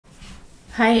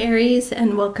Hi Aries,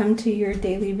 and welcome to your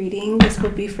daily reading. This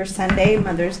will be for Sunday,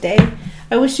 Mother's Day.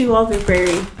 I wish you all the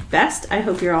very best. I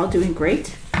hope you're all doing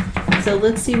great. So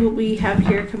let's see what we have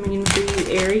here coming in for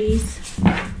you, Aries,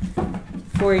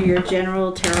 for your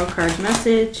general tarot card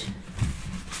message.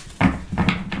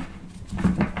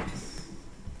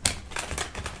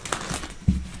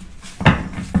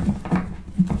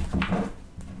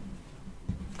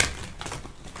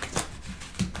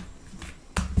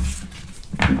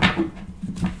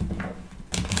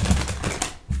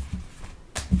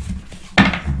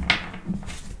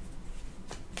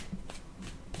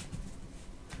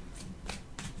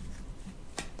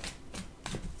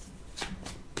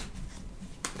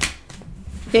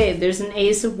 Okay, there's an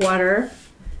Ace of Water.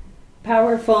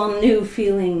 Powerful new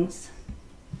feelings.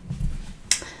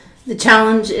 The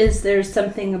challenge is there's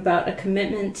something about a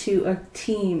commitment to a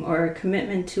team or a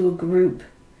commitment to a group.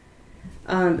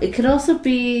 It could also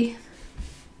be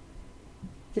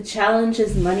the challenge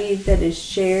is money that is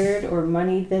shared or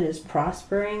money that is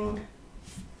prospering.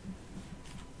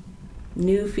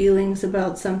 New feelings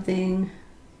about something.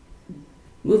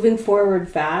 Moving forward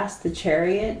fast, the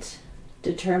Chariot.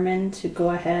 Determined to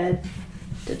go ahead,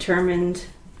 determined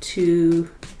to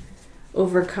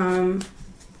overcome.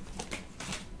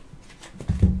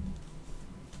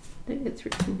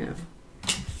 No.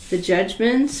 The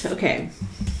Judgment. Okay.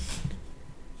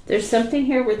 There's something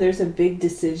here where there's a big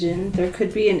decision. There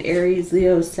could be an Aries,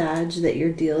 Leo, Sag that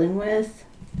you're dealing with.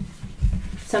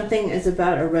 Something is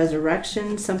about a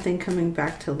resurrection, something coming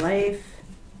back to life.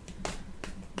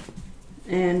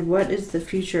 And what is the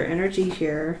future energy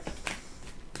here?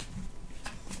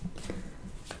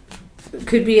 It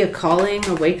could be a calling,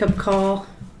 a wake-up call.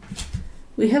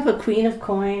 We have a Queen of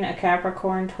Coin, a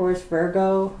Capricorn, Taurus,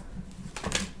 Virgo.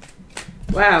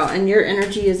 Wow, and your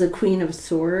energy is a Queen of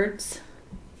Swords.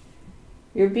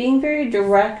 You're being very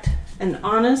direct and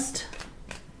honest.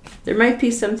 There might be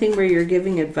something where you're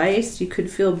giving advice. You could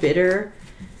feel bitter.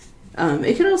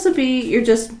 It could also be you're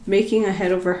just making a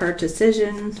head-over-heart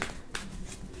decision.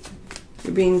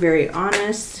 You're being very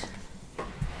honest.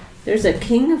 There's a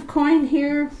King of Coin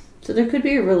here. So there could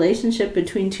be a relationship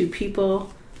between two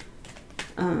people,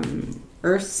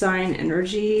 earth sign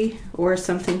energy, or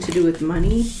something to do with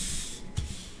money.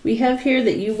 We have here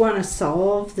that you want to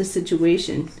solve the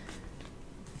situation.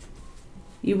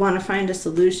 You want to find a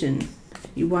solution.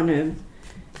 You want to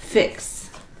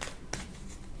fix.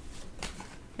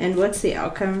 And what's the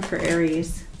outcome for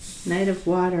Aries? Knight of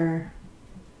Water.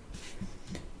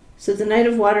 So the Knight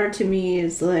of Water to me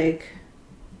is like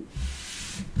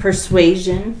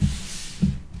persuasion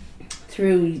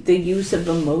through the use of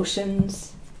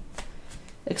emotions,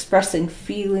 expressing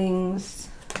feelings.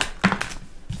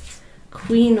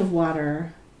 Queen of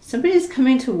Water. Somebody's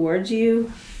coming towards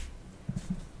you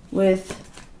with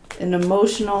an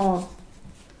emotional,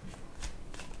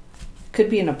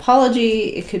 could be an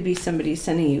apology, it could be somebody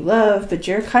sending you love, but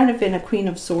you're kind of in a Queen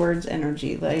of Swords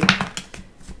energy, like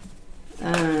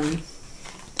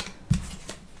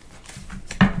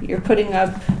you're putting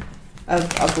up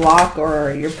a block,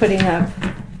 or you're putting up,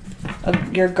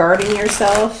 you're guarding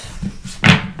yourself.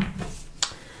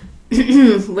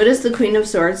 What is the Queen of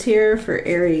Swords here for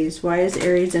Aries? Why is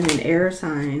Aries in an air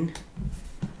sign?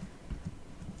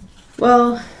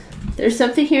 Well, there's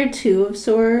something here, Two of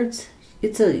Swords.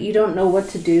 You don't know what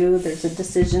to do. There's a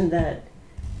decision that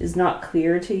is not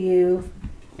clear to you.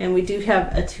 And we do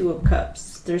have a Two of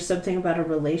Cups. There's something about a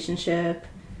relationship,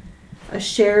 a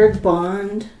shared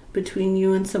bond between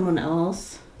you and someone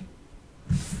else.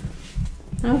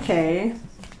 Okay.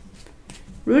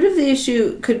 Root of the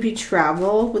issue could be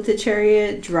travel with the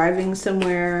Chariot, driving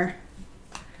somewhere,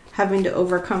 having to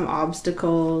overcome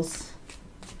obstacles.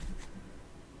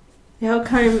 The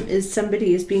outcome is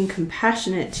somebody is being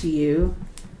compassionate to you.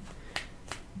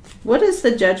 What is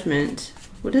the Judgment?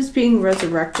 What is being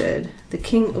resurrected? The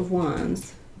King of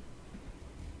Wands.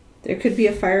 There could be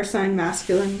a fire sign,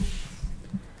 masculine.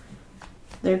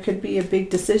 There could be a big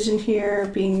decision here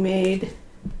being made.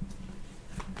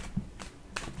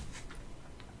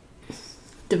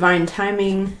 Divine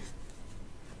timing.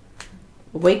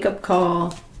 A wake-up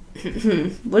call.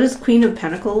 What is Queen of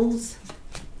Pentacles?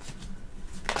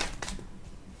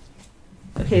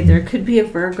 Okay, there could be a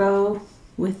Virgo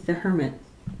with the Hermit.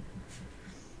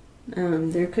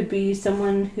 There could be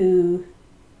someone who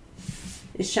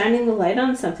is shining the light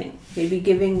on something. Maybe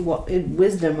giving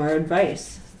wisdom or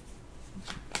advice.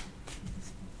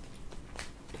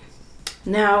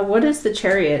 Now, what is the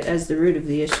Chariot as the root of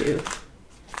the issue?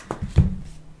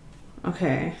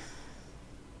 Okay.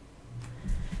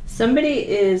 Somebody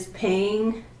is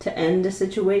paying to end a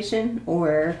situation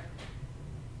or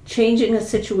changing a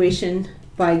situation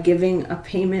by giving a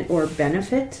payment or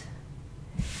benefit.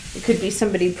 It could be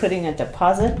somebody putting a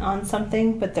deposit on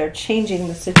something, but they're changing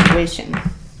the situation.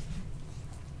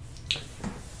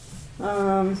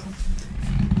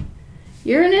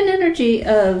 You're in an energy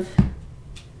of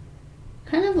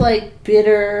kind of like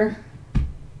bitter,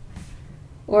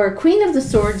 or Queen of the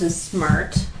Swords is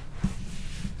smart.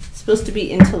 It's supposed to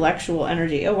be intellectual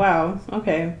energy. Oh, wow.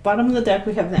 Okay. Bottom of the deck,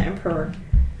 we have the Emperor.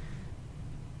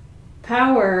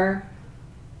 Power.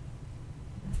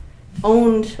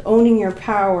 Owning your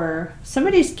power.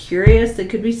 Somebody's curious. They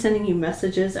could be sending you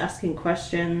messages, asking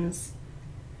questions,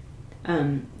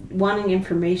 wanting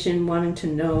information, wanting to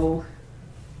know.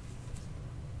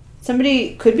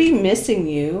 Somebody could be missing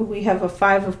you. We have a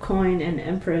 5 of coin and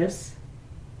Empress.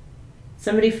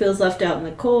 Somebody feels left out in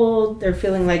the cold. They're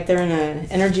feeling like they're in an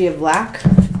energy of lack.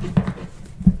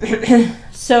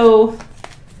 So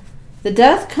the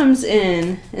death comes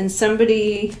in and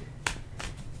somebody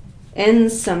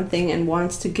ends something and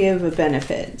wants to give a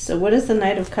benefit. So what is the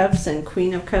Knight of Cups and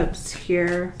Queen of Cups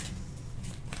here?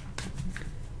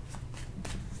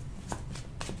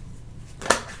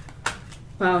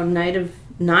 Wow,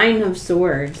 9 of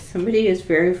Swords. Somebody is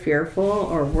very fearful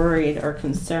or worried or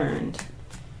concerned.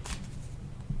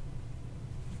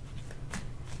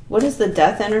 What is the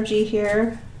death energy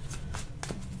here?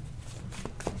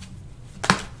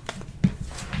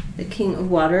 The King of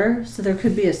Water. So there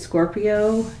could be a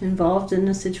Scorpio involved in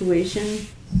the situation.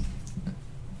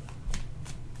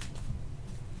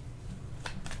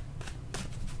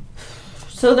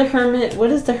 So the Hermit.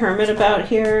 What is the Hermit about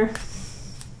here?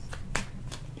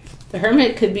 The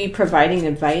Hermit could be providing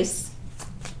advice,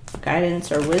 guidance,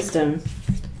 or wisdom.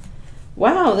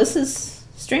 Wow, this is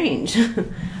strange.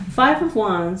 5 of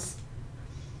Wands.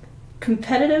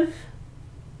 Competitive,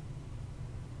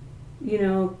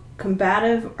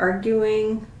 combative,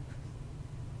 arguing,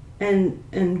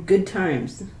 and good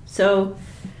times. So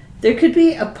there could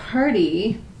be a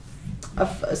party,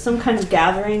 some kind of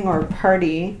gathering or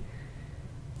party,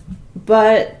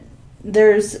 but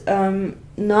there's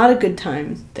not a good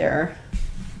time there.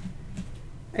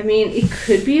 I mean, it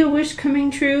could be a wish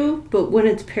coming true, but when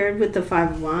it's paired with the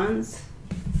 5 of Wands,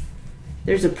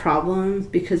 there's a problem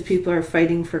because people are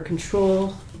fighting for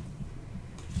control.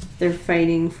 They're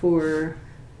fighting for...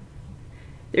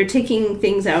 They're taking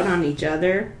things out on each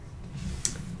other,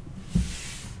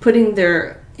 putting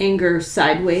their anger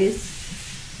sideways.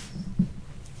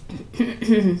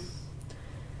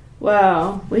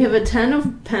 Wow, we have a 10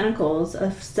 of Pentacles,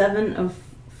 a 7 of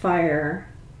Fire,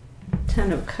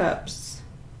 10 of Cups.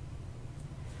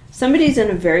 Somebody's in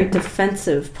a very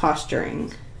defensive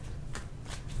posturing.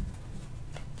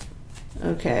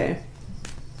 Okay.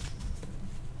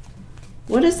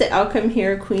 What is the outcome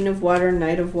here? Queen of Water,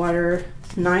 Knight of Water,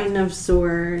 9 of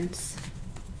Swords.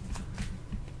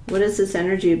 What is this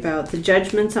energy about? The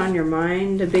Judgment's on your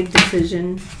mind, a big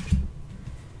decision.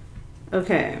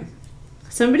 Okay.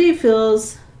 Somebody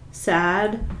feels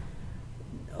sad,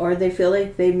 or they feel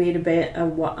like they made a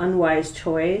unwise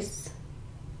choice,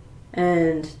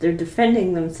 and they're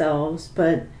defending themselves,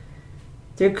 but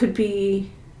there could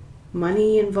be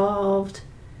money involved,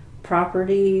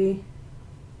 property,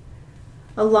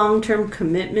 a long-term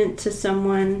commitment to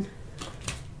someone.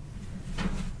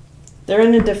 They're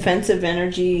in a defensive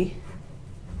energy.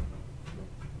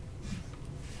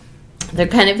 They're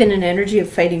kind of in an energy of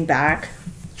fighting back.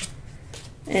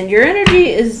 And your energy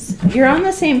is, you're on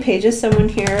the same page as someone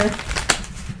here.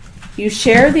 You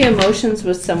share the emotions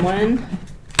with someone,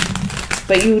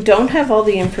 but you don't have all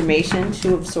the information.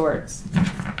 2 of Swords.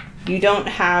 You don't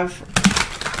have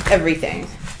everything.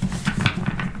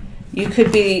 You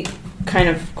could be kind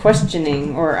of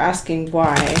questioning or asking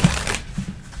why.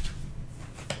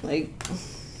 Like,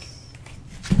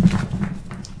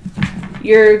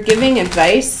 you're giving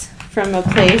advice from a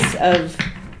place of,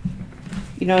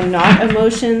 not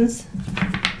emotions.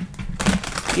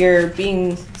 You're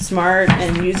being smart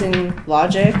and using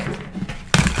logic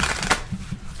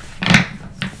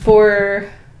for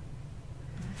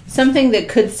something that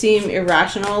could seem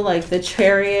irrational, like the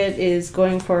Chariot is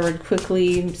going forward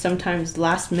quickly, sometimes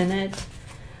last minute.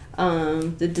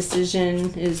 The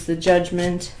decision is the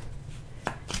Judgment.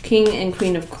 King and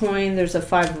Queen of Coin. There's a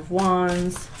 5 of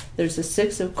Wands. There's a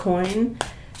 6 of Coin.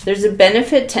 There's a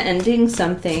benefit to ending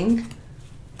something.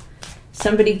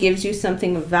 Somebody gives you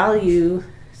something of value.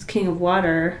 It's King of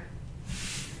Water.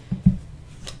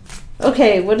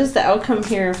 Okay, what is the outcome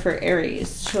here for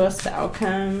Aries? Show us the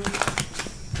outcome.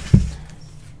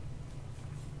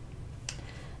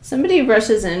 Somebody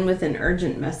rushes in with an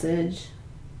urgent message.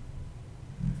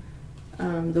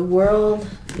 The world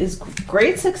is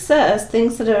great success.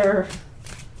 Things that are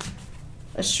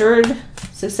assured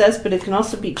success, but it can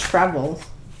also be travel.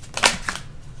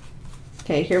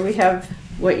 Okay, here we have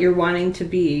what you're wanting to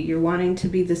be. You're wanting to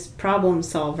be this problem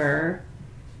solver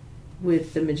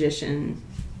with the Magician.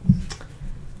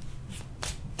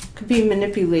 Could be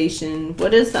manipulation.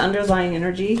 What is the underlying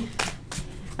energy?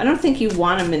 I don't think you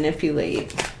want to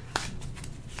manipulate.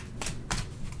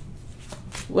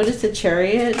 What is the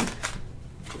Chariot?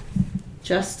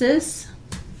 Justice.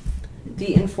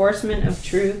 The enforcement of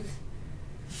truth.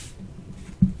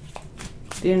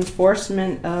 The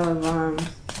enforcement of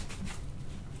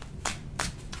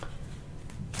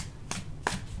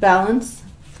balance.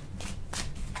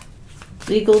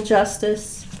 Legal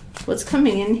justice. What's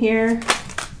coming in here?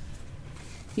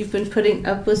 You've been putting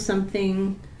up with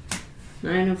something.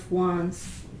 9 of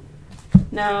Wands.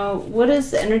 Now, what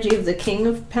is the energy of the King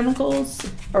of Pentacles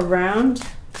around?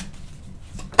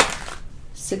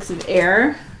 6 of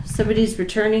Air. Somebody's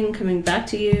returning, coming back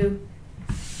to you.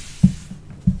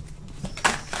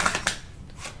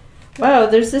 Wow,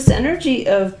 there's this energy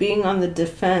of being on the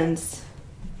defense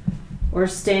or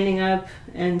standing up,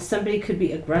 and somebody could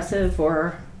be aggressive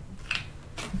or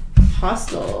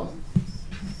hostile.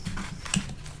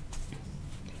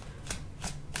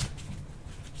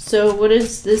 So what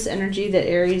is this energy that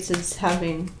Aries is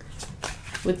having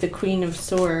with the Queen of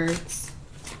Swords?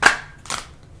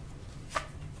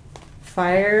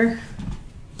 Fire.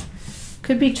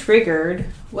 Could be triggered.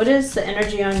 What is the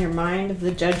energy on your mind of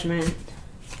the Judgment?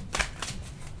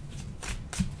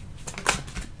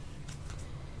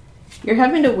 You're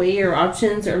having to weigh your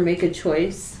options or make a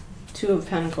choice. 2 of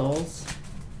Pentacles.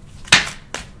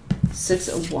 6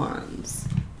 of Wands.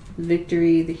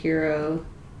 Victory, the hero.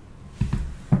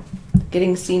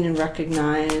 Getting seen and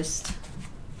recognized.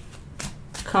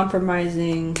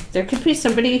 Compromising. There could be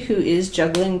somebody who is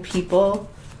juggling people.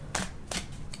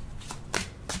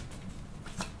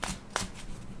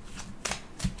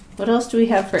 What else do we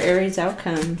have for Aries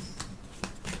outcome?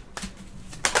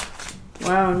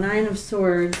 Wow, 9 of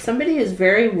Swords. Somebody is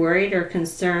very worried or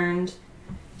concerned,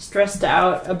 stressed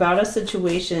out about a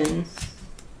situation.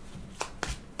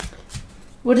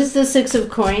 What is the 6 of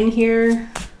Coin here?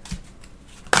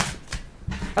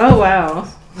 Oh, wow.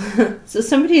 So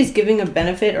somebody is giving a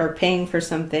benefit or paying for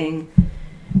something.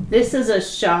 This is a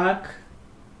shock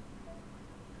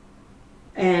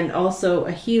and also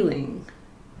a healing.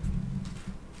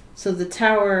 So the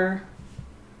Tower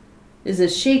is a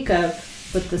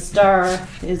shakeup, but the Star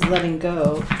is letting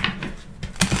go.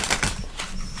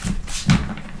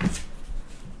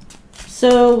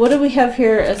 So what do we have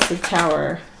here as the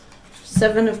Tower?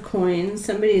 7 of Coins.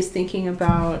 Somebody is thinking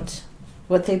about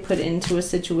what they put into a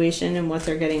situation and what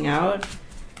they're getting out.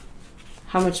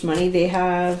 How much money they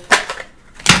have.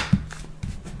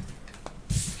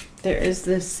 There is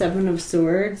this 7 of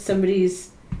Swords.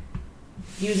 Somebody's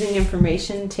using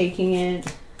information, taking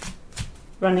it,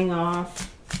 running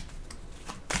off.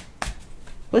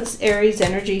 What's Aries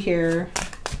energy here?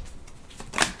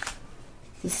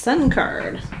 The Sun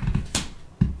card.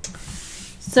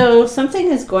 So something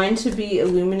is going to be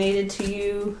illuminated to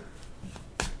you.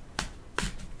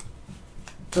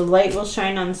 The light will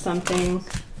shine on something.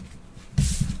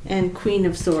 And Queen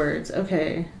of Swords.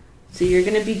 Okay. So you're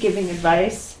going to be giving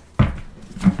advice.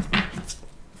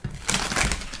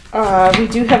 We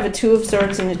do have a 2 of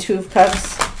Swords and a 2 of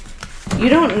Cups. You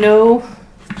don't know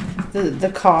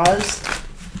the cause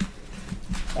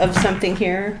of something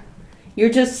here. You're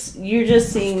just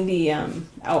seeing the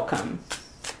outcome.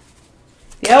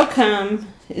 The outcome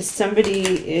is somebody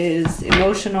is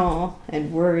emotional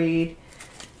and worried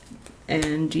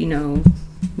and, you know,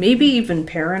 maybe even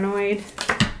paranoid.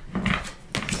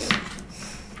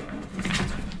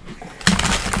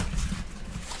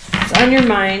 What's on your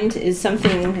mind is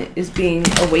something is being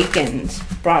awakened,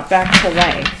 brought back to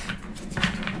life.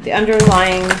 The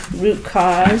underlying root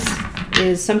cause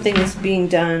is something is being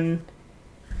done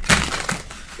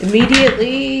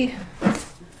immediately.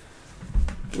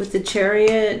 With the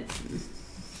Chariot,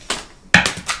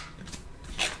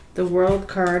 the World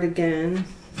card again,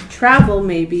 travel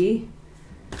maybe.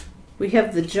 We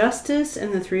have the Justice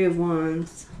and the 3 of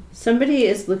Wands. Somebody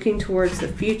is looking towards the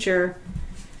future,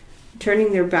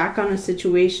 turning their back on a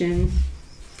situation.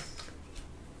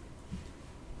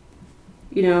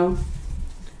 You know,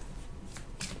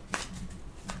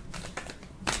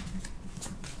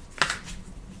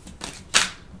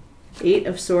 Eight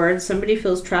of Swords. Somebody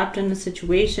feels trapped in a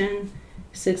situation.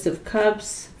 6 of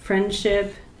Cups,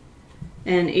 friendship,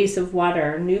 and Ace of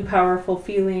Water. New powerful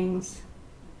feelings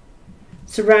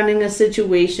surrounding a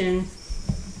situation.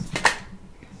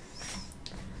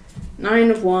 9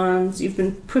 of Wands. You've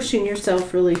been pushing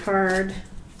yourself really hard,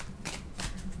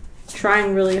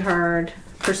 trying really hard,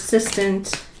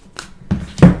 persistent.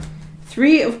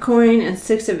 3 of coin and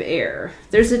 6 of air.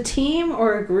 There's a team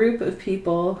or a group of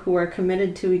people who are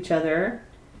committed to each other.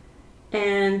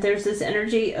 And there's this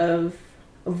energy of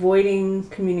avoiding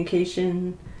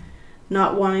communication,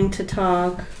 not wanting to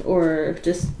talk, or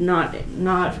just not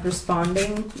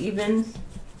responding even.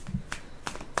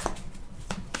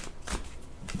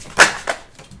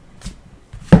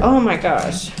 Oh my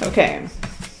gosh. Okay.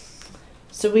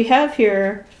 So we have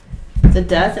here the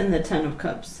Death and the 10 of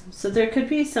Cups. So there could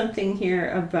be something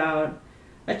here about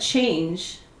a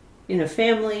change in a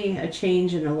family, a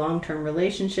change in a long-term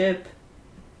relationship.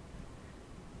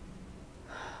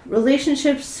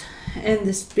 Relationships and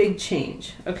this big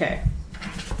change. Okay.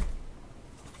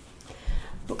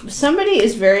 Somebody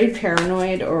is very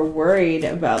paranoid or worried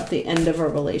about the end of a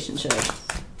relationship.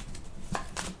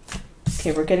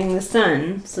 Okay, we're getting the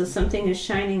Sun. So something is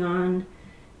shining on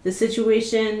the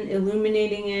situation,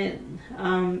 illuminating it.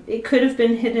 It could have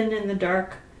been hidden in the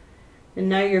dark, and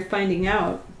now you're finding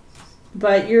out.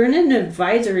 But you're in an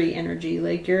advisory energy.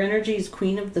 Like, your energy is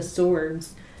Queen of the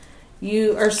Swords.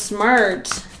 You are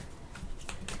smart,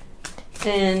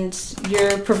 and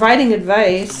you're providing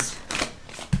advice.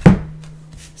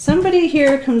 Somebody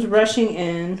here comes rushing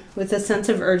in with a sense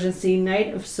of urgency.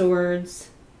 Knight of Swords,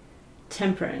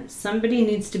 Temperance. Somebody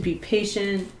needs to be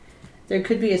patient. There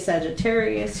could be a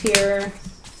Sagittarius here.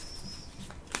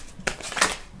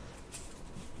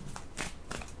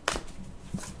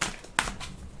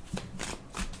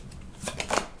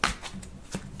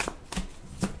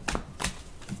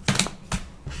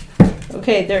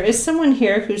 Okay, there is someone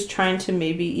here who's trying to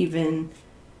maybe even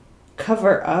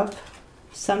cover up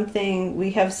something.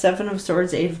 We have 7 of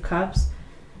Swords, 8 of Cups.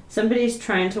 Somebody's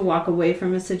trying to walk away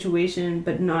from a situation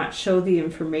but not show the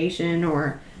information,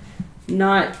 or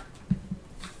not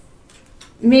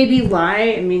maybe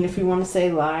lie. I mean, if you want to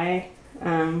say lie.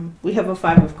 We have a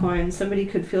 5 of Coins. Somebody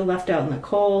could feel left out in the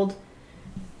cold.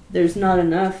 There's not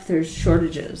enough. There's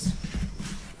shortages.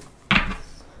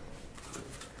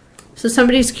 So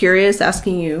somebody's curious,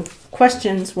 asking you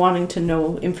questions, wanting to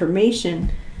know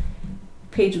information.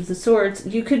 Page of the Swords.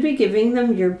 You could be giving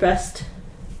them your best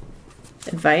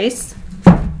advice,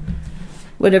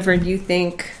 whatever you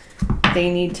think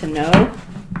they need to know.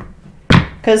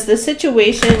 Because the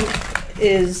situation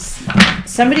is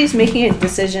somebody's making a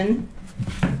decision,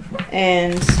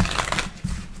 and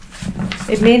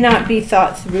it may not be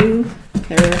thought through.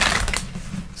 They're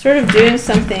sort of doing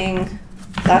something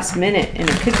last minute, and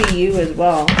it could be you as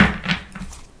well,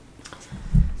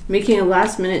 making a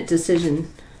last minute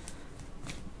decision.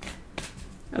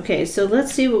 Okay, so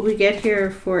let's see what we get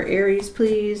here for Aries,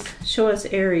 please. Show us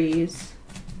Aries.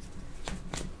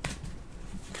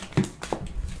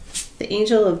 The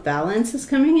Angel of Balance is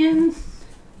coming in.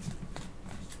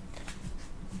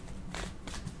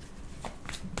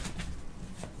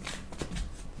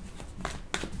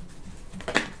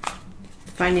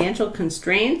 Financial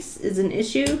constraints is an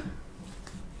issue.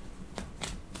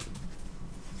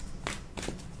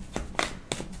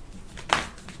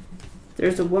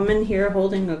 There's a woman here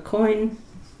holding a coin.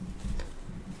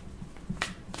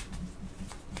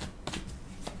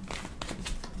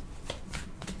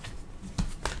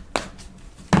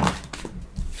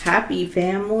 Happy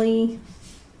family.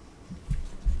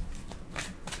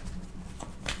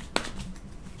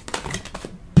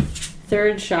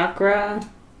 Third chakra.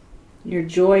 Your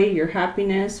joy, your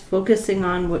happiness, focusing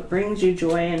on what brings you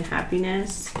joy and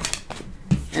happiness,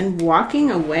 and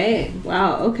walking away.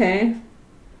 Wow, okay.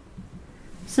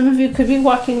 Some of you could be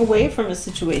walking away from a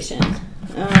situation.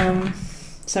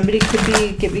 Somebody could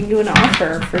be giving you an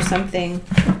offer for something.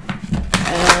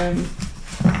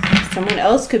 Someone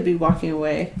else could be walking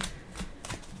away.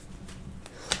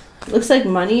 Looks like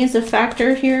money is a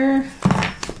factor here.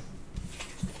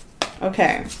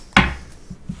 Okay.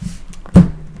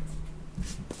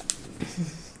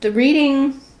 The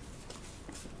reading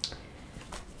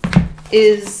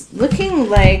is looking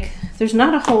like there's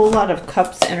not a whole lot of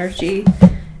Cups energy,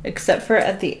 except for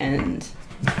at the end.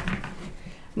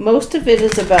 Most of it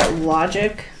is about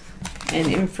logic and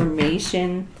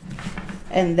information,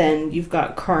 and then you've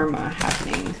got karma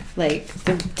happening. Like,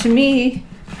 to me,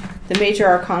 the major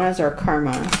arcanas are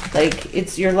karma. Like,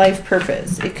 it's your life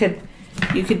purpose. You could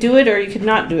do it or you could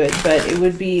not do it, but it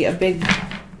would be it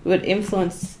would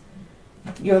influence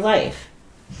your life.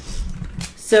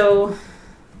 So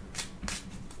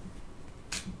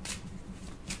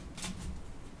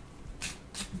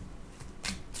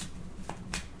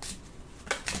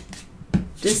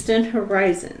distant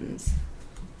horizons.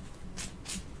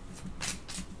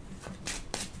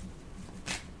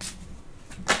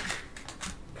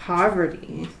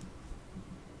 Poverty.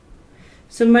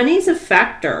 So money's a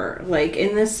factor. Like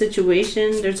in this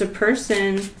situation, there's a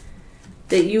person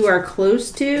that you are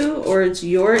close to, or it's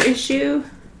your issue.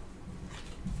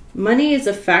 Money is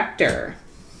a factor.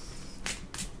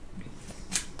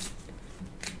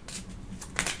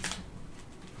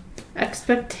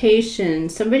 Expectation.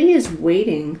 Somebody is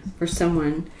waiting for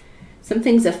someone.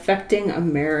 Something's affecting a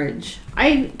marriage.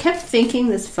 I kept thinking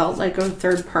this felt like a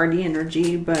third party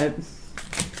energy, but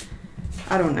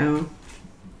I don't know.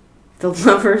 The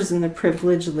Lovers and the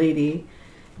Privileged Lady.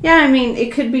 Yeah, I mean,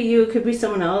 it could be you, it could be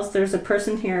someone else. There's a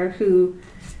person here who,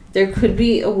 there could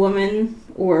be a woman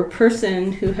or a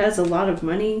person who has a lot of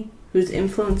money, who's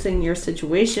influencing your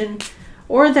situation,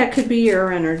 or that could be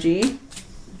your energy.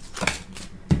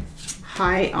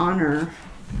 High honor.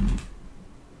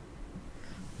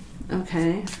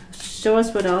 Okay, show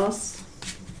us what else.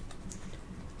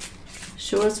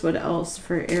 Show us what else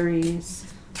for Aries.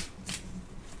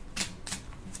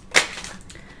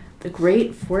 The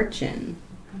Great Fortune.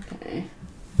 Okay.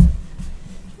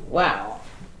 Wow.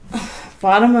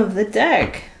 Bottom of the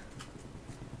deck.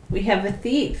 We have a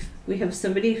thief. We have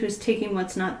somebody who's taking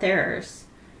what's not theirs.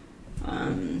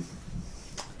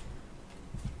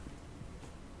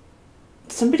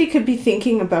 Somebody could be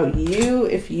thinking about you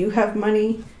if you have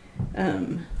money.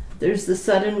 There's the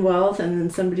sudden wealth, and then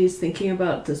somebody's thinking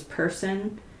about this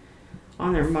person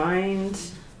on their mind.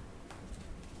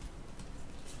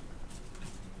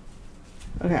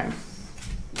 Okay.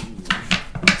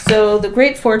 So the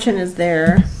Great Fortune is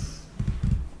there.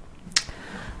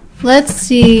 Let's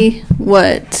see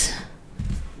what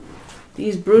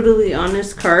these brutally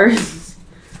honest cards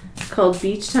called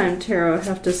Beach Time Tarot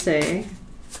have to say.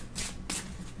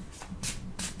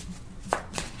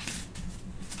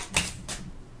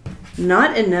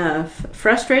 Not enough.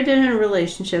 Frustrated in a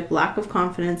relationship, lack of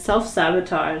confidence,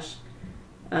 self-sabotage,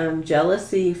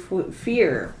 jealousy,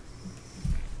 fear.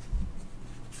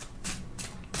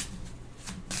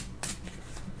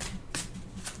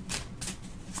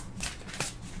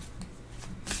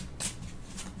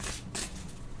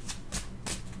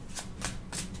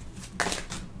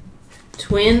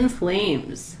 Twin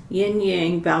flames,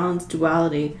 yin-yang, balance,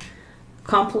 duality.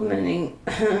 Complementing,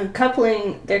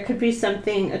 coupling, there could be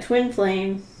something, a twin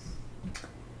flame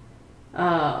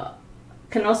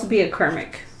can also be a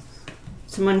karmic,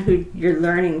 someone who you're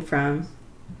learning from.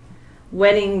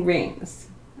 Wedding rings,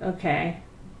 okay.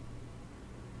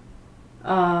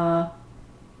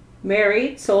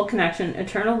 Married, soul connection,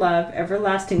 eternal love,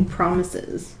 everlasting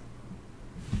promises.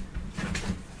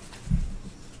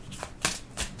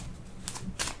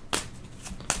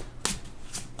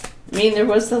 I mean, there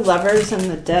was the Lovers and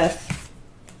the Death.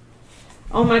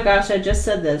 Oh my gosh, I just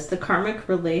said this. The karmic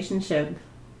relationship.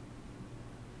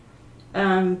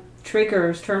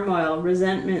 Triggers, turmoil,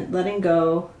 resentment, letting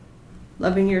go,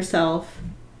 loving yourself.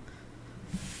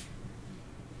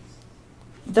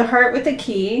 The Heart with a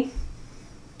Key.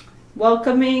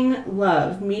 Welcoming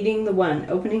love, meeting the one,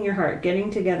 opening your heart,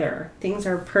 getting together. Things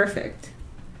are perfect.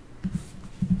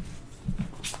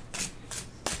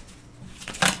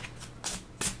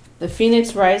 The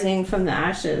Phoenix rising from the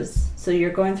ashes. So you're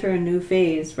going through a new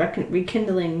phase,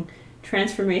 rekindling,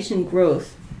 transformation,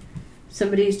 growth.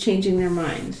 Somebody's changing their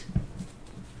mind.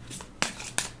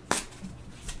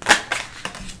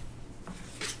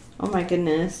 Oh my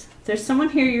goodness. There's someone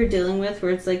here you're dealing with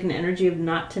where it's like an energy of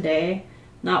not today,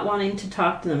 not wanting to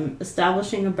talk to them,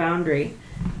 establishing a boundary.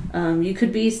 You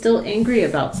could be still angry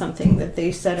about something that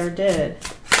they said or did.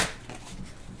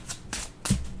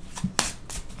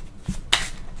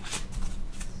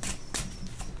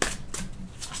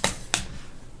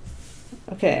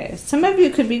 Okay, some of you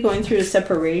could be going through a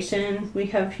separation. We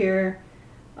have here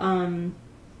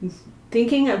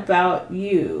thinking about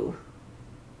you,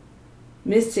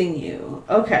 missing you.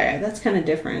 Okay, that's kind of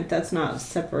different. That's not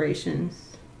separation.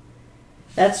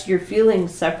 That's you're feeling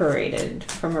separated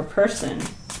from a person.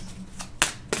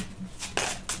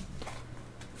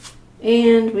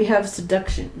 And we have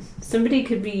seduction. Somebody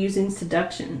could be using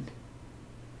seduction.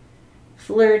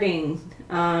 Flirting.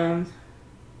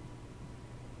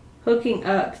 Hooking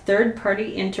up,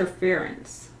 third-party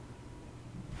interference.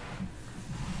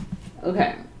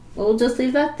 Okay, we'll just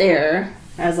leave that there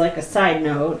as like a side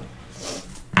note.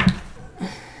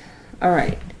 All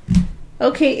right.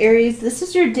 Okay, Aries, this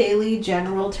is your daily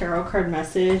general tarot card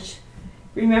message.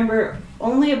 Remember,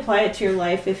 only apply it to your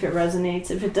life if it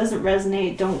resonates. If it doesn't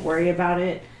resonate, don't worry about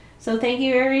it. So thank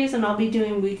you, Aries, and I'll be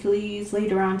doing weeklies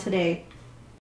later on today.